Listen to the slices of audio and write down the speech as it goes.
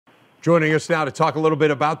Joining us now to talk a little bit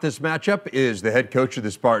about this matchup is the head coach of the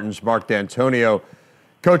Spartans, Mark Dantonio.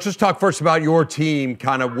 Coach, let's talk first about your team,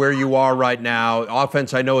 kind of where you are right now.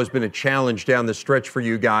 Offense, I know, has been a challenge down the stretch for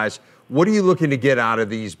you guys. What are you looking to get out of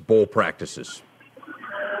these bowl practices?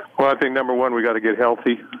 Well, I think number one, we got to get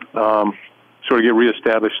healthy, sort of get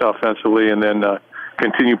reestablished offensively, and then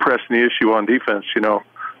continue pressing the issue on defense. I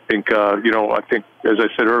think, as I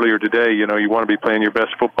said earlier today, you want to be playing your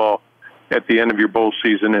best football at the end of your bowl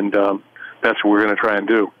season, and that's what we're going to try and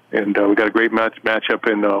do. And we got a great matchup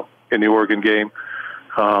in the Oregon game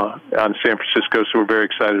on San Francisco, so we're very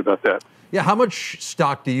excited about that. Yeah, how much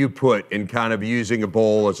stock do you put in kind of using a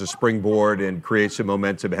bowl as a springboard and create some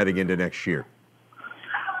momentum heading into next year?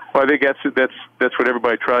 Well, I think that's what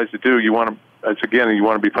everybody tries to do. You want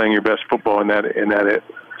to be playing your best football in that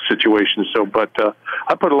situation. So, but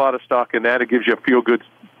I put a lot of stock in that. It gives you a feel good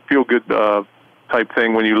type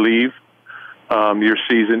thing when you leave your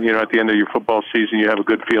season. At the end of your football season, you have a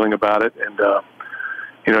good feeling about it, and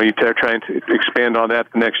you try and expand on that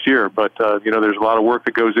the next year. But there's a lot of work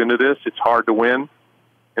that goes into this. It's hard to win,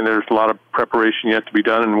 and there's a lot of preparation yet to be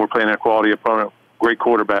done. And we're playing a quality opponent, great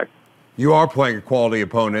quarterback. You are playing a quality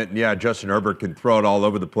opponent, and yeah, Justin Herbert can throw it all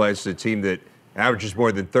over the place. A team that averages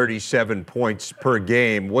more than 37 points per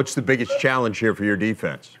game. What's the biggest challenge here for your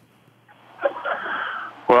defense?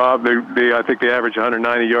 Well, I think they average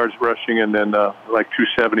 190 yards rushing and then like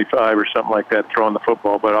 275 or something like that throwing the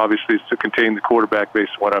football. But obviously it's to contain the quarterback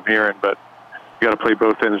based on what I'm hearing. But you got to play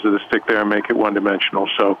both ends of the stick there and make it one-dimensional.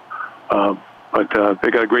 So, but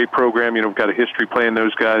they got a great program. We've got a history playing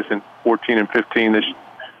those guys in 14 and 15. This,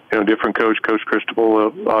 different coach, Coach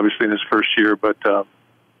Cristobal, obviously in his first year, but a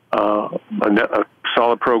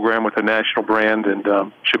solid program with a national brand,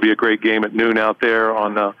 and should be a great game at noon out there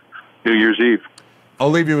on New Year's Eve. I'll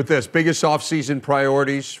leave you with this. Biggest off-season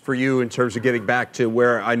priorities for you in terms of getting back to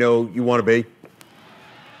where I know you want to be?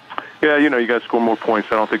 Yeah, you got to score more points.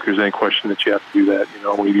 I don't think there's any question that you have to do that.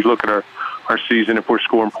 When you look at our season, if we're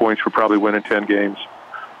scoring points, we're probably winning 10 games.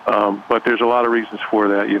 But there's a lot of reasons for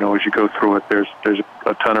that. As you go through it, there's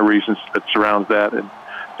a ton of reasons that surrounds that, and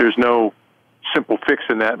there's no simple fix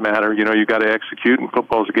in that matter. You got to execute, and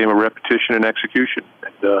football is a game of repetition and execution.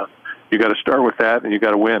 And you got to start with that, and you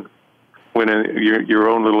got to win your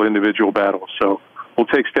own little individual battle. So we'll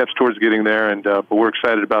take steps towards getting there, and but we're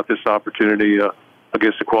excited about this opportunity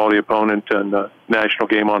against a quality opponent and a national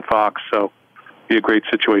game on Fox. So be a great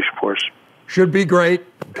situation for us. Should be great.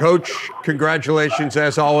 Coach, congratulations,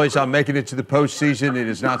 as always, on making it to the postseason. It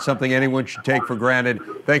is not something anyone should take for granted.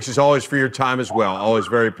 Thanks, as always, for your time as well. Always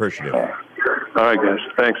very appreciative. All right, guys.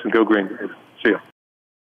 Thanks, and go green.